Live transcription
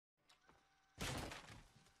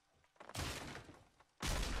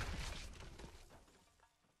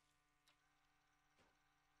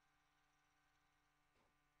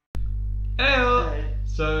Heyo! Hey.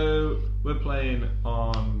 So we're playing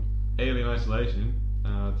on Alien Isolation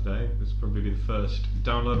today. This will probably be the first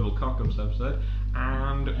downloadable cock-ups episode,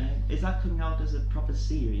 and Is that coming out as a proper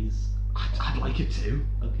series? I'd like it to.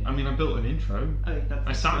 Okay. I mean, I built an intro. Okay, that's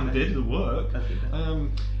I sat and did the work. That's good.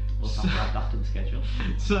 We'll talk about that in the schedule.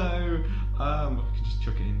 So I can just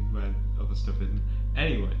chuck it in where other stuff isn't.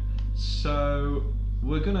 Anyway, so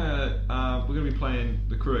we're gonna be playing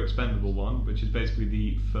the Crew Expendable one, which is basically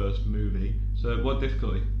the first movie. So what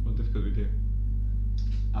difficulty? What difficulty we do?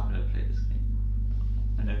 I've never played this game.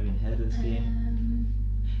 I've never even heard of this game.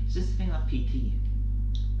 Is this the thing like PT?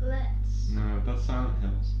 Let's No, that's Silent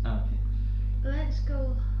Hills. Oh, okay. let's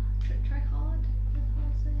go try hard.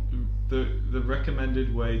 The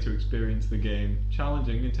recommended way to experience the game: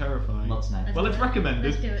 challenging and terrifying. What's next? Well, it's recommended.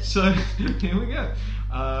 Let's do it. So here we go.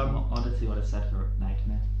 I want to see what it said for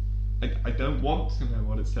Nightmare. I don't want to know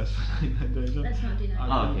what it says for Nightmare, Déjan. Let's not do that.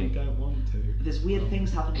 I really okay. don't want to. There's weird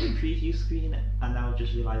things happening on the preview screen, and now I've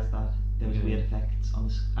just realised that there was weird effects on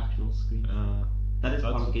the actual screen. That is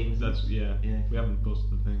part of the game, isn't That's it? yeah. We haven't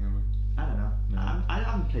busted the thing, have we? I don't know. No. I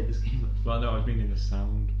haven't played this game. Well, no, I mean in the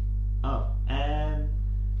sound. Oh,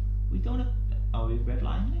 we don't have. Oh, we've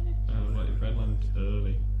redlined it. Well, it redlined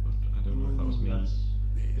early. But I don't know if that was me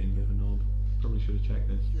being a bit of a knob. Probably should have checked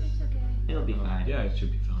this. It's okay. It'll be fine. Yeah, it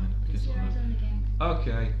should be fine. I guess Keep your eyes on the game.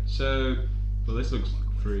 Okay, so well, this looks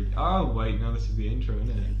free. Oh wait, no, this is the intro, isn't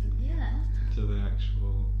it? Yeah. To the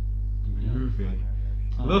actual movie.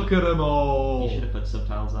 Oh. Look at them all. You should have put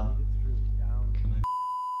subtitles on. Can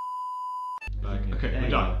I? Back. Okay, There we're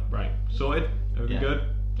you done. go. Right, sorted. Everything Yeah. good?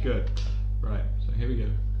 Yeah. Good. Right, so here we go.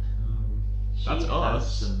 That's She has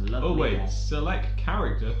us. some lovely Oh wait, hair. select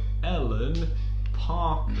character: Ellen,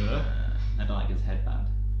 Parker, I don't like his headband.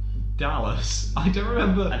 Dallas. I don't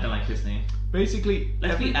remember. I don't like his name. Basically,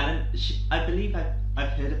 Let's be Ellen. I believe I've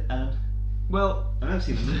heard of Ellen. well, I've never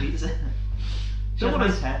seen the movies. She Don't has wanna-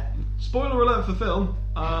 nice hair. spoiler alert for film.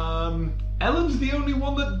 Ellen's the only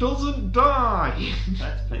one that doesn't die.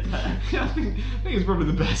 Let's play that. I think it's probably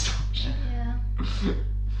the best option. Yeah.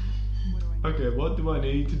 Okay, what do I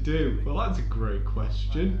need to do? Well, that's a great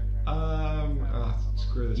question.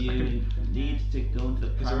 Screw this. You need to go into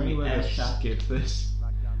the Is there any primary way air to shaft. skip this?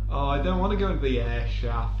 Oh, I don't want to go into the air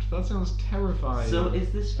shaft. That sounds terrifying. So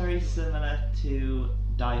is this very similar to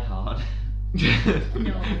Die Hard?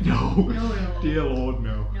 No. No. Dear Lord,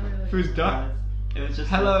 no. No. Who's that? It was just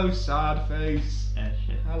Hello, sad face.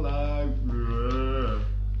 Shit. Hello.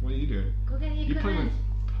 What are you doing? Go get the You playing with equipment.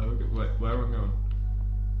 poker? Wait, where am I going?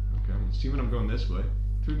 Okay, I'm assuming I'm going this way.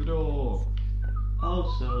 Through the door.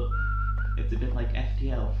 Oh, so it's a bit like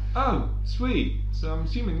FTL. Oh, sweet. So I'm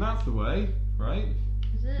assuming that's the way, right?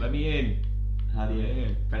 Is it? Let me in. How do you Yeah.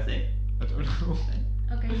 press it? I don't know.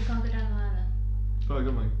 Okay, you can't go down the ladder. But I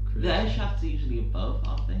got my The air shafts are usually above,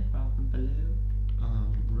 aren't they, rather than below?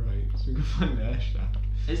 Right. So we can find the air shaft.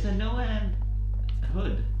 Is there no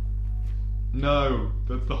hood? No,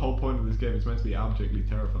 that's the whole point of this game. It's meant to be abjectly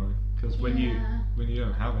terrifying. Because when you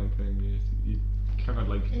don't have anything, you kind of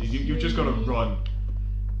like It's you've just got to really- run.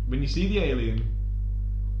 When you see the alien,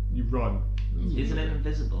 you run. Isn't it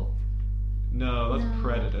invisible? No, that's No.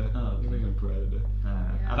 Predator. Oh, okay. You're thinking of Predator.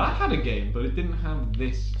 Yeah. That had a game, but it didn't have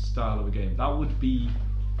this style of a game. That would be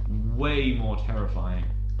way more terrifying.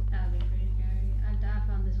 That would be pretty scary. I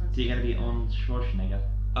found this one. So you're gonna be on Schwarzenegger.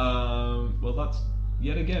 Well, that's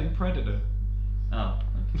yet again Predator. Oh.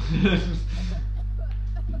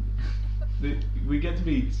 We get to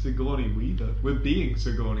be Sigourney Weaver. We're being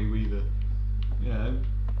Sigourney Weaver. Yeah.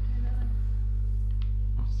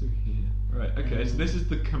 What's through here? Right, okay, so this is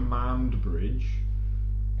the command bridge.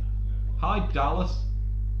 Hi, Dallas.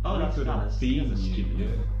 Oh, We that's could have Dallas. been That's you, stupid. yeah.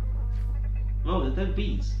 Oh, they're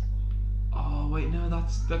bees. Oh, wait, no,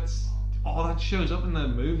 that's. Oh, that shows up in the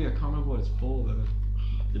movie. I can't remember what it's for, though.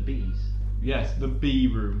 The bees. Yes, the bee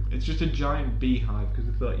room. It's just a giant beehive because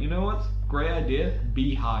we thought, you know what? Great idea.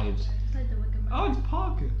 Beehives. It's like the Wicker Man. Oh, it's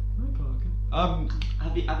Parker. Hi, Parker.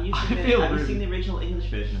 Have you I seen feel have you rude. seen the original English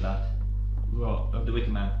version of that? What? The Wicker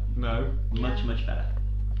Man. No. Much Yeah. much better.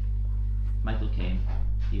 Michael Caine.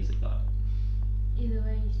 He's a god. Either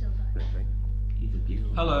way, you still die. He's a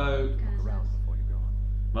beautiful. Hello. Kinda Around sucks. before you go on.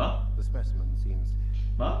 What? The specimen seems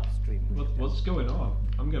What? extremely. What's going on?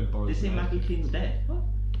 I'm going to borrow They say some Michael air. Caine's dead. What?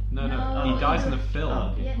 No, No, he dies in the he- film.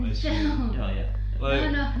 Oh, okay. Yeah, in I the assume. film. Oh yeah.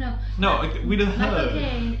 Like, No. No, we'd have Michael heard.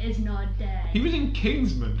 Caine is not dead. He was in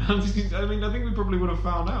Kingsman. I mean, I think we probably would have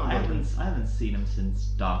found out. I about it. haven't seen him since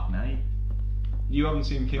Dark Knight. You haven't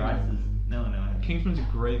seen Rises. Kingsman? No, I haven't. Kingsman's a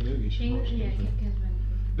great movie. You should watch Yeah, Kingsman. Kingsman.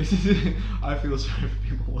 This is. I feel sorry for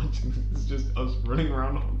people watching this. It's just us running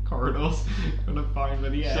around on corridors trying to find where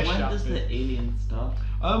the air So when shaft does is. the alien start?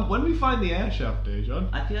 When we find the air shaft, Déjan.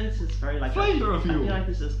 I feel like this is very like Flamethrower I fuel. feel like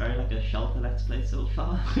this is very like a shelter let's play so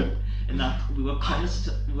far. In that we were promised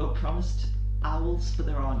owls, but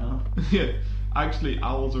there are none. Yeah, actually,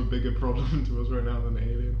 owls are a bigger problem to us right now than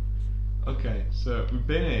alien. Okay, so we've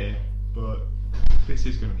been here, but this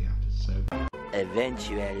is going to be after so.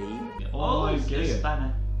 Eventually. Oh, it's the gear.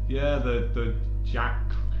 spanner. Yeah, the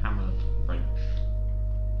jackhammer wrench.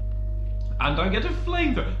 And I get a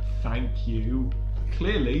flavor. Thank you.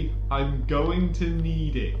 Clearly, I'm going to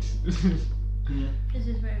need it. Yeah. This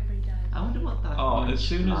is very pretty guys. I wonder what that. Oh, orange as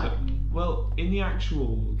soon as flag means. well, in the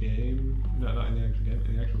actual game, no, not in the actual game,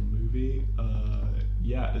 in the actual movie,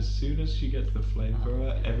 yeah, as soon as she gets the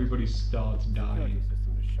flamethrower, everybody starts dying.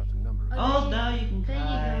 Oh, there now you can There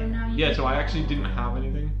you go. Now you Yeah, can so I go. actually didn't have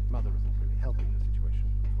anything. Mother isn't really helping the situation,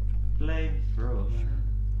 unfortunately. Flamethrower.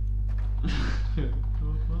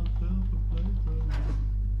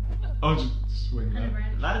 I'll just swing And a that.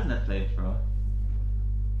 wrench. That isn't a flamethrower.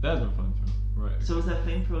 There's no flamethrower. Right. So is there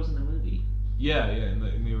flamethrowers in the movie? Yeah, in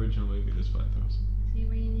the original movie, there's flamethrowers. See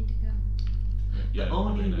where you need to go. Yeah,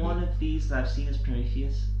 Only probably one no. of these that I've seen is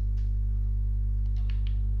Prometheus.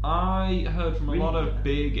 I heard from a lot Really? of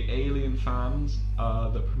big Alien fans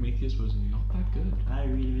that Prometheus was not that good. I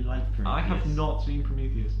really like Prometheus. I have not seen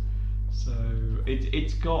Prometheus, so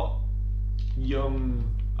it's got young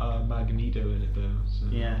Magneto in it though. So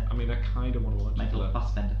Yeah. I mean, I kind of want to watch Michael it. Though.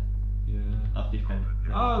 Fassbender. Yeah. Of different.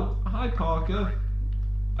 Oh, hi Parker.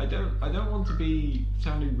 I don't want to be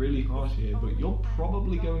sounding really harsh here, but you're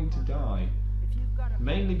probably going to die.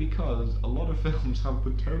 Mainly because a lot of films have the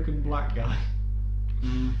token black guy.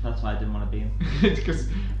 That's why I didn't want to be in. It's because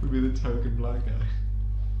we'd be the token black guy.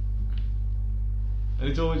 And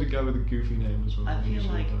it's always a guy with a goofy name as well. I feel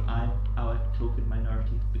usually, like but- I'm our token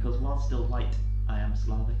minority because while still white, I am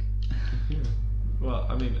Slavic. Yeah. Well,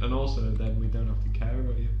 I mean, and also then we don't have to care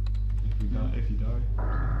about you if you die.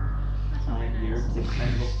 That's not very I'm weird. nice.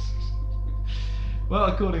 Incredible. Well,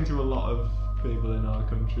 according to a lot of people in our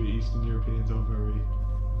country, Eastern Europeans are very,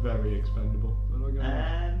 very expendable. They're not gonna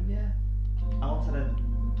lie. Yeah. I once had a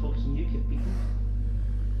talk to some UKIP people.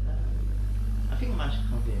 I think I managed to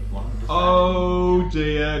copy one. Oh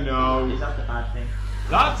dear, no. Is that the bad thing?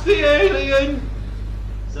 That's the alien!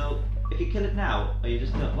 So, if you kill it now, are you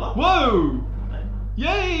just gonna what? Whoa! Like,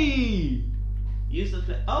 Yay! use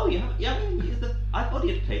the oh, you haven't used the. I thought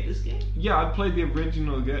you'd played this game. Yeah, I played the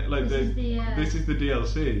original game. Like This is the, this is the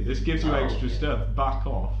DLC. This gives you Oh, extra okay. stuff. Back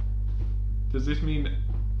off. Does this mean?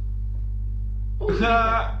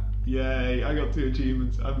 Oh, Yay! I got 2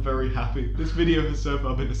 achievements. I'm very happy. This video has so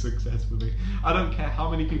far been a success for me. I don't care how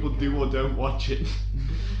many people do or don't watch it.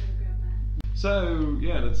 So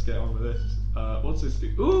yeah, let's get on with this. What's this do?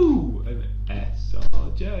 Ooh, an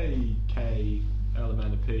SRJ L M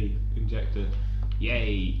N P injector.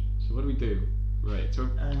 Yay! So what do we do? Right. So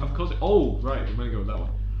of course. Oh, right. We're gonna go with that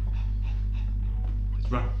one.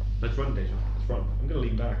 Let's run. Let's run, Déjan. Let's run. I'm gonna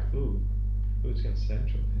lean back. Ooh, it's getting central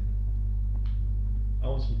here. I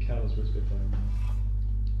want some Careless Whisper playing.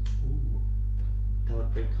 Ooh. That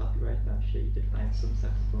would break copyright. I'm sure you could find some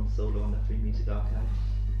saxophone solo on the Free Music Archive.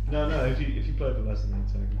 No, if you play for less than 8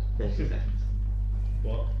 seconds. 30 seconds.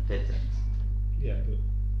 What? 30 seconds. Yeah, but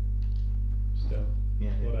still. Yeah.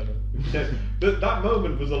 Whatever. That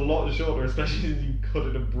moment was a lot shorter, especially as you cut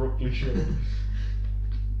it abruptly short.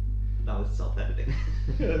 That was self-editing.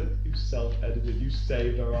 You self-edited. You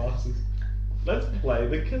saved our asses. Let's play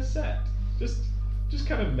the cassette. Just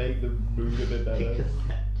kind of make the mood a bit better.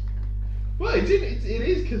 Cassette. Well, it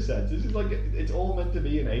is cassettes. This is like it's all meant to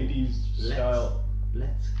be an 80s style.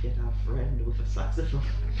 Let's get our friend with a saxophone.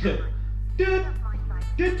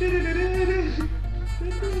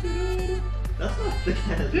 That's not the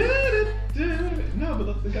guy. No, but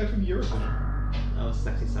that's the guy from Europe. That was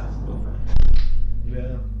sexy saxophone.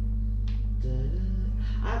 Yeah.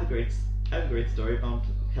 I have a great story about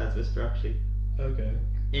Careless Whisper actually. Okay.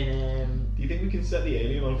 In Do you think we can set the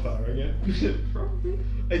alien on fire again? probably.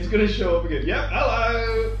 It's gonna show up again. Yep.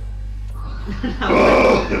 Hello.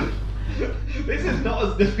 This is not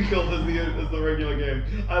as difficult as the regular game.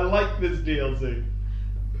 I like this DLC.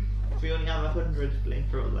 We only have 100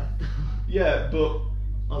 flamethrower left. Yeah, but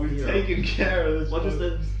Or we've 0. taken care of this. What does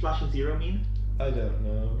the flash of 0 mean? I don't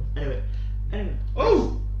know. Anyway.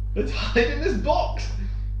 Oh! Let's hide in this box!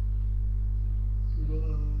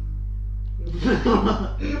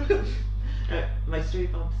 My story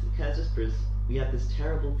about Careless Whisper is we had this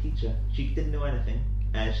terrible teacher. She didn't know anything.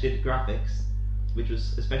 She did graphics, which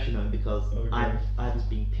was especially annoying because Okay. I was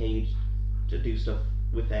being paid to do stuff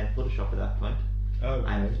with Photoshop at that point. Oh,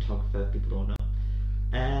 I'm a okay. photographer, people don't know.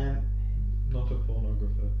 Not a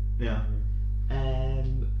pornographer. Yeah.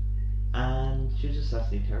 And she was just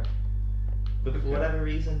absolutely terrible. But for Okay. whatever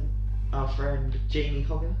reason, our friend Jamie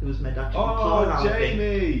Hogan, who was meant to actually record Oh, our thing,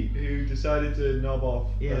 Jamie, who decided to knob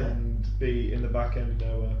off Yeah. and be in the back end of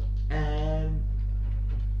nowhere.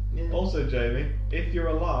 yeah. Also, Jamie, if you're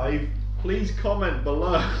alive, please comment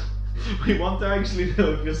below. We want to actually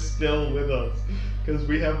know if you're still with us, because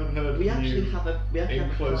we haven't heard we from actually you. have a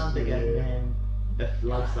close plan to to get the- a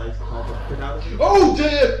life-size cardboard put out of it. Oh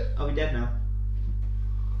dear! Are we dead now?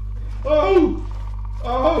 Oh!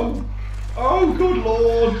 Oh! Oh, good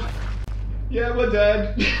lord! Yeah, we're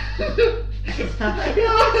dead.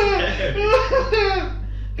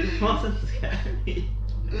 It wasn't scary.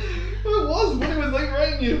 It was, but it was like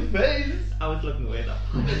right in your face. I was looking away at that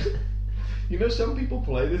point. You know, some people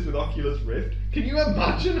play this with Oculus Rift. Can you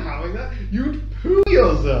imagine having that? You'd poo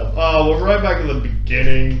yourself. Oh, we're right back at the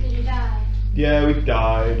beginning. Did you die? Yeah, we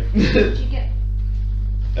died. Did you get?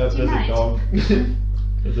 There's a Tonight. dog.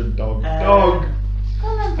 There's a dog. Uh, Dog! Come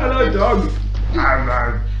on, Hello, Papa.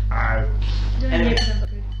 dog! Ow. Doing Anyway.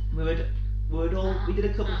 it. We did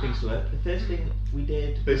a couple of things to it. The first thing we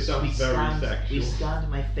did, This sounds we very scanned, sexual. we scanned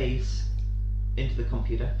my face into the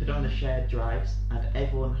computer, put it on the shared drives, and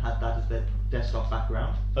everyone had that as their desktop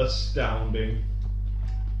background. Astounding.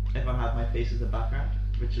 Everyone had my face as the background,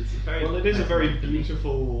 which is very. Well, it is a nice very to me.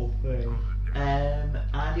 beautiful thing. And the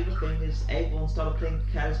other thing is, everyone started playing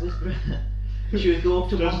Careless Whisperer. She would go up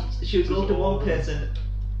to Just all one of them. person,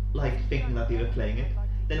 like thinking that they were playing it.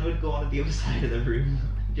 Then it would go on at the other side of the room.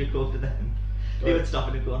 You'd go up to them. They Right. would stop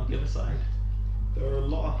it and go on the other side. There are a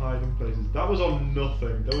lot of hiding places. That was on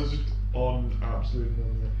nothing. That was just on absolutely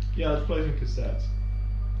nothing. Yeah, let's play some cassettes.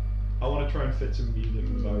 I want to try and fit some music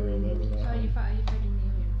in the background there. But So are you fighting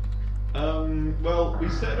the alien? Well, we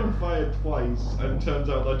set it on fire twice, and turns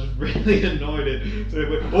out that just really annoyed it. So it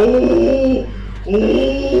went, oh!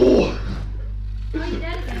 Oh! Oh, you're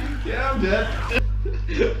dead again. Yeah, I'm dead.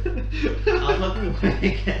 I was looking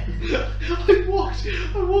away again.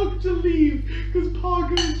 I walked to leave because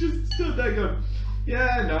Parker was just stood there going,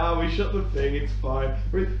 yeah, no, we shut the thing, it's fine.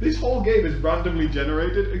 Right, this whole game is randomly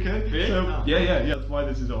generated, okay? Really? So, Oh. yeah, that's why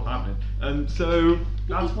this is all happening. And so,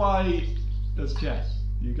 that's why there's Jess.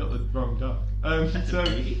 You got the wrong dog. That's So, a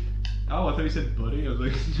baby. oh, I thought you said buddy. I was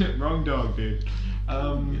like, wrong dog, dude.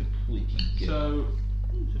 So,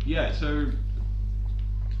 yeah, so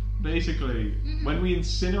basically, when we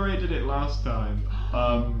incinerated it last time,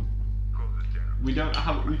 we don't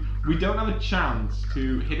have a chance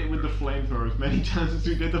to hit it with the flamethrower as many times as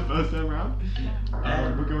we did the first time round.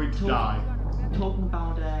 We're going to die. Talking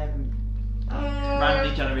about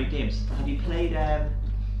randomly generated games, have you played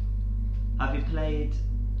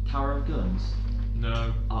Tower of Guns?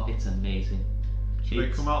 No. Oh, it's amazing. Should they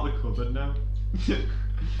come out the cupboard now?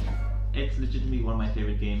 It's legitimately one of my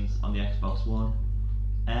favourite games on the Xbox One.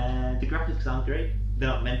 The graphics aren't great. They're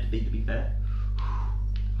not meant to be fair.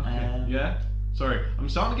 Okay. Yeah. Sorry, I'm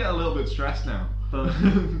starting to get a little bit stressed now. But it's a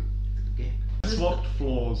good game. Swapped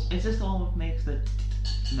floors. Is this the one that makes the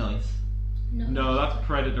noise? No, that's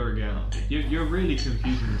Predator again. You're really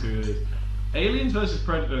confusing the two of these. Aliens versus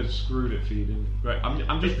Predator is screwed at feeding. Right,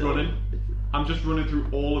 I'm just running. I'm just running through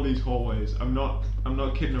all of these hallways. I'm not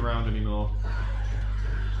kidding around anymore.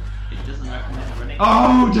 It doesn't recommend running.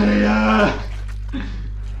 Oh dear!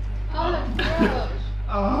 Oh, that's gross.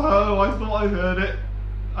 Oh, I thought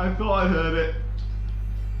I heard it.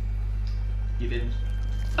 You didn't.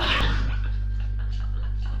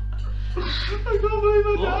 I can't believe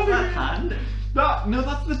I What was died that again. hand? No,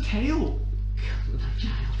 that's the tail.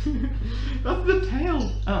 That's the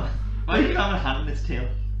tail. Oh, why do you have a hand in its tail?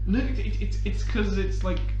 No, it's because it's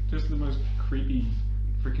like just the most creepy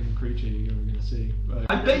freaking creature you're ever gonna see.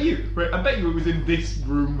 I bet you it was in this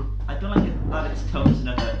room. I don't like it that its tongue's in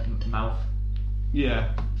a mouth.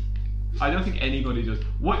 Yeah. I don't think anybody does.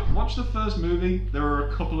 Watch the first movie. There are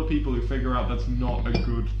a couple of people who figure out that's not a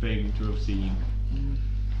good thing to have seen.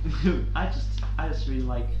 I just really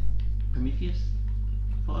like Prometheus.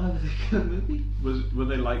 Thought it was a good movie. Were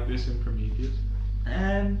they like this in Prometheus?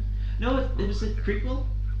 No, it was a prequel.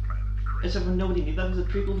 Except for nobody knew that it was a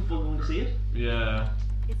prequel before going to see it. Yeah.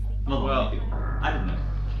 Well, I didn't know.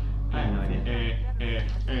 I had no idea.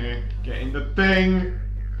 Get in the thing.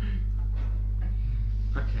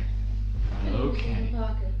 Okay.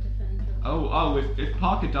 Oh, if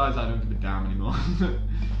Parker dies, I don't give a damn anymore.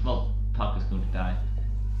 Well, Parker's going to die.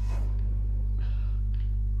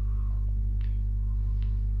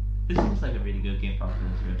 This seems like a really good game, Parker.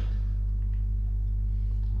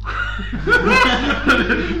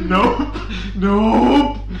 Nope.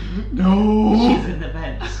 Nope. No. She's in the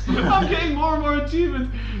vents. I'm getting more and more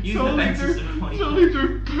achievements. Use the vent system for 20 solely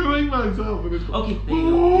through pooing myself. And it's Okay, there you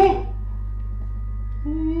go.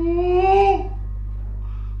 Oh.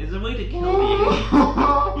 Is there a way to kill me?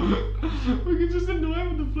 We can just annoy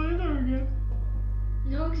him with the flamethrower again.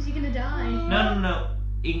 No, because you're gonna die. No.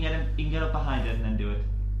 You can get up behind it and then do it.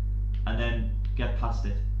 And then get past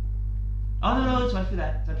it. Oh no, it's right for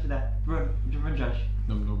that. Run, Josh.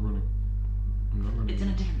 No, I'm not running. It's in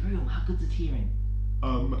a different room. How good's it hearing?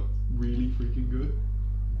 Really freaking good.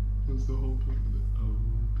 That's the whole point of it. Oh,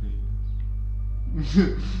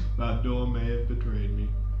 penis. That door may have betrayed me.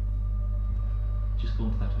 Just go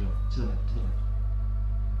into that door. To the left.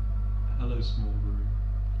 Hello, small room.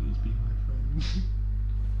 Please be my friend.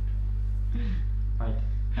 Right.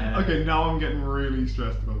 Okay, now I'm getting really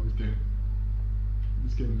stressed about this game.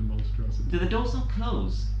 This game is a monstrosity. Do the doors not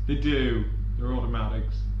close? They do. They're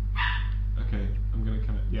automatics. Okay, I'm gonna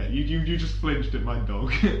kind of... Yeah, you just flinched at my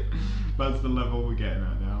dog. That's the level we're getting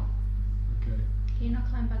at now. Okay. Can you not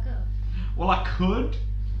climb back up? Well, I could,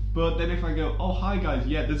 but then if I go, oh hi guys,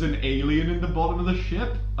 yeah, there's an alien in the bottom of the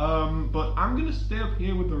ship, but I'm gonna stay up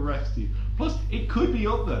here with the rest of you. Plus, it could be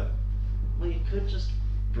up there. Well, you could just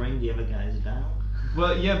bring the other guys down.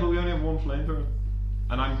 Well, yeah, but we only have one flamethrower,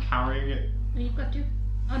 and I'm carrying it. No, you've got two.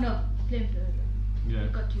 Oh no, flamethrower. Yeah.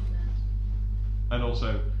 You've got two flares. And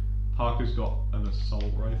also, Parker's got an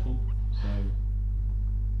assault rifle, so...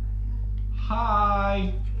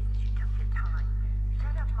 Hi!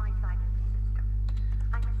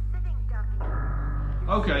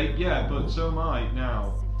 Okay, yeah, but so am I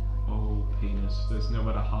now. Oh, penis. There's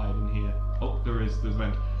nowhere to hide in here. Oh, there is. There's a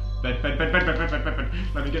vent. Vent. Let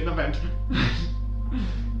me get in the vent.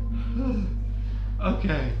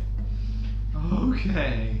 Okay.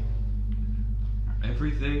 Okay.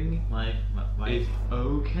 Everything Why? is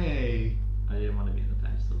okay. I didn't want to be in the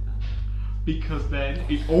pedestal then. Because then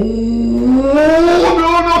it. Oh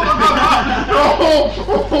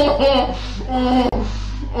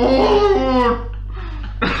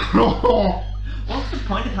no! What's the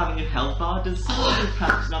point of having a health bar? Does someone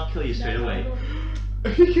perhaps not kill you straight away?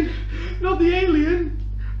 You can, not the alien.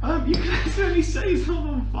 You can accidentally set yourself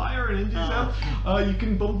on fire and injure yourself. You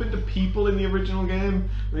can bump into people in the original game.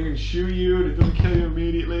 They can shoot you and it doesn't kill you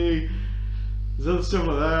immediately. There's other stuff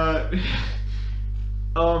like that.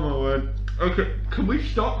 Oh my word. Okay, can we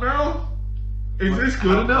stop now? Is this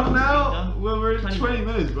good enough now? Well, we're at 20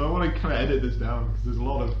 minutes, but I want to kind of edit this down because there's a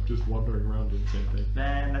lot of just wandering around doing the same thing.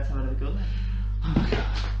 Then let's have another go then. Oh my god.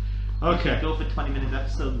 Okay. Go for 20-minute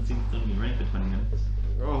episode and see if it's only running for 20 minutes.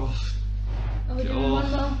 Oh. Are we doing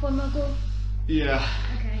one more go? Yeah.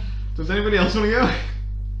 Okay. Does anybody else want to go?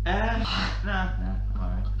 Nah, I'm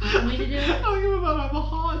alright. Want me to do it? I think I'm about to have a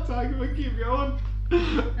heart attack if I keep going.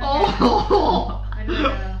 Okay. Oh. I don't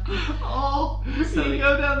know. Oh. So You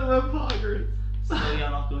go down to where Parker is. So you're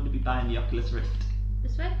not going to be buying the Oculus Rift?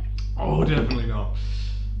 This way? Oh, definitely not.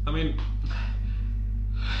 I mean,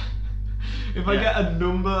 if I get a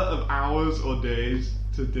number of hours or days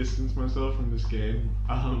to distance myself from this game,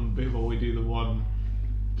 before we do the one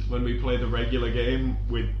when we play the regular game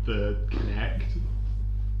with the Kinect,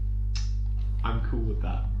 I'm cool with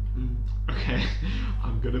that. Okay,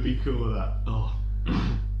 I'm gonna be cool with that. Oh.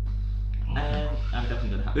 I'm definitely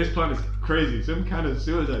gonna have This plan is crazy. Some kind of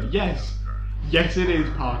suicide. Yes! Yes, it is,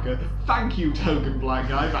 Parker. Thank you, token black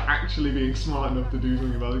guy, for actually being smart enough to do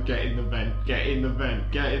something about it. Get in the vent. Get in the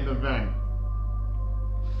vent. Get in the vent.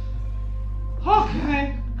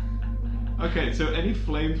 Okay. Okay, so any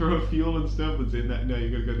flamethrower fuel and stuff that's in that. No,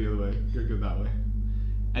 you gotta go the other way. You gotta go that way.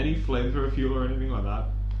 Any flamethrower fuel or anything like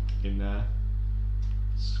that in there.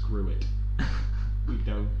 Screw it. We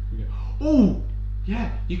don't. Oh!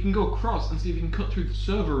 Yeah, you can go across and see if you can cut through the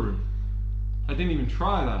server room. I didn't even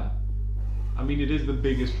try that. I mean, it is the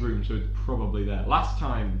biggest room, so it's probably there. Last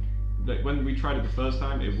time, like when we tried it the first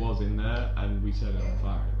time, it was in there, and we set it on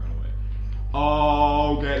fire and it ran away.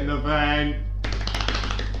 Oh, get in the vent!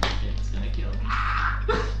 It's gonna kill me. I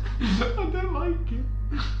don't like it.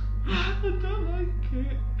 I don't like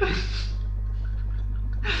it.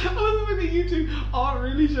 I love the way that you two aren't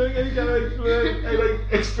really showing any kind of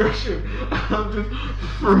expression. I'm just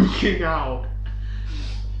freaking out.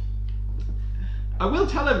 I will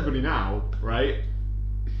tell everybody now, right?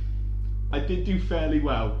 I did do fairly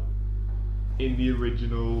well in the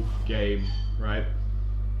original game, right?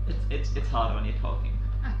 It's harder when you're talking.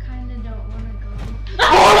 I kinda don't wanna go.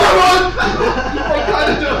 Oh no! I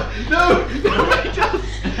kind of do. No, nobody does.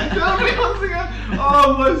 Nobody wants to go.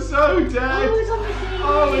 Oh, we're so dead. Oh, it was on the ceiling.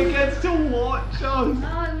 Oh, it gets to watch us. Oh, it was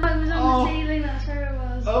on the ceiling, that's where it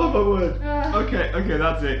was. Oh my word. Ah. Okay,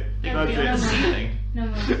 that's it. Yeah, That's no it. more. Ceiling. No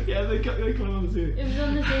more. Yeah, they climb on the ceiling. It was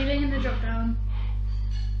on the ceiling and the drop down.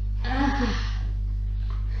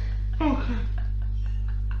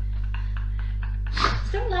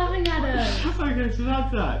 Stop laughing at us. Okay, so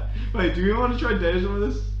that's that. Wait, do we want to try Déjan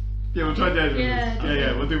with this? Yeah, we'll try Déjan Yeah, with this.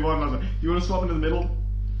 Yeah, we'll do one last one. Do you want to swap into the middle?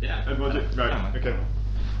 Yeah. And watch it? Right, okay.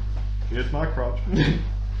 Here's my crotch. Stop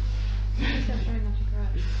showing off your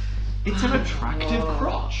crotch. It's an attractive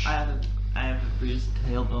crotch. I have a bruised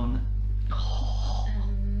tailbone.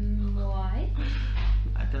 Why?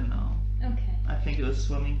 I don't know. Okay. I think it was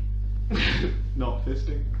swimming. Not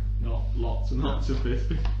fisting. Not lots and lots of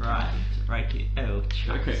fisting. Right. Oh,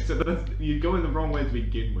 chucks. Okay, so you go in the wrong way to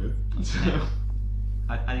begin with. So.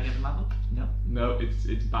 I didn't get the map up? No. No,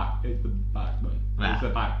 it's back. It's the back button. Ah. It's the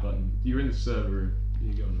back button. You're in the server room.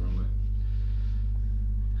 You're going the wrong way.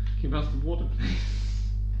 Can you pass the water, please?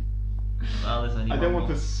 Well, there's only I one don't want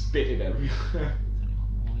more. to spit it everywhere. There's only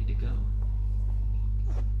one more way to go.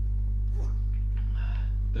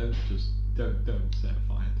 Don't set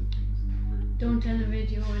fire to things in the room. Don't turn the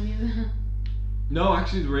radio on either. No,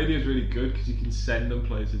 actually, the radio is really good because you can send them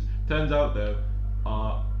places. Turns out, though,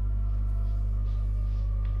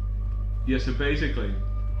 yeah. So basically,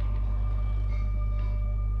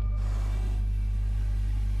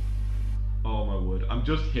 oh my word, I'm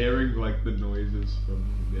just hearing like the noises from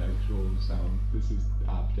the actual sound. This is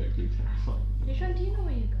abjectly terrifying. Déjan, do you know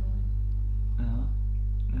where you're going?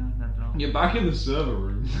 No, not at all. You're back in the server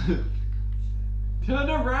room. Turn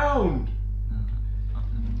around. No. Oh,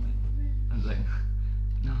 no, wait. I was like,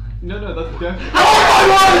 no. No, that's definitely.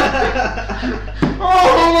 Oh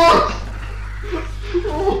my god!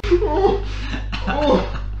 Oh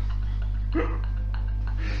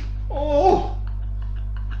oh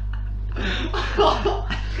oh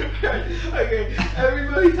okay,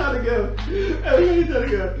 everybody's had a go. Everybody's had a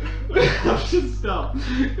go. I should stop.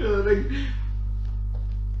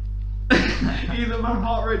 Either my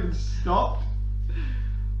heart rate has stopped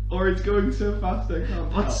or it's going so fast I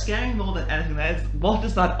can't What's tell. scaring more than anything is, what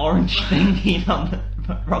does that orange thing mean on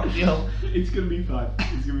the rocket hill? It's gonna be fine.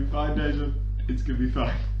 It's gonna be fine, Déjan. It's gonna be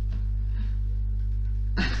fine.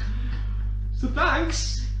 So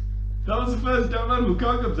thanks. That was the first downloadable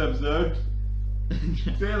Concepts episode.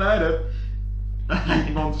 See you later.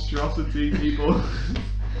 Monstrosity people.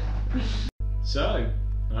 So,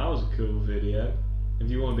 that was a cool video. If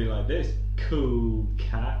you want to be like this cool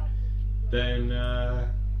cat, then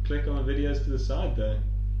click on the videos to the side there.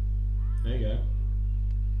 There you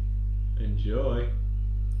go. Enjoy.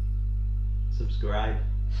 Subscribe.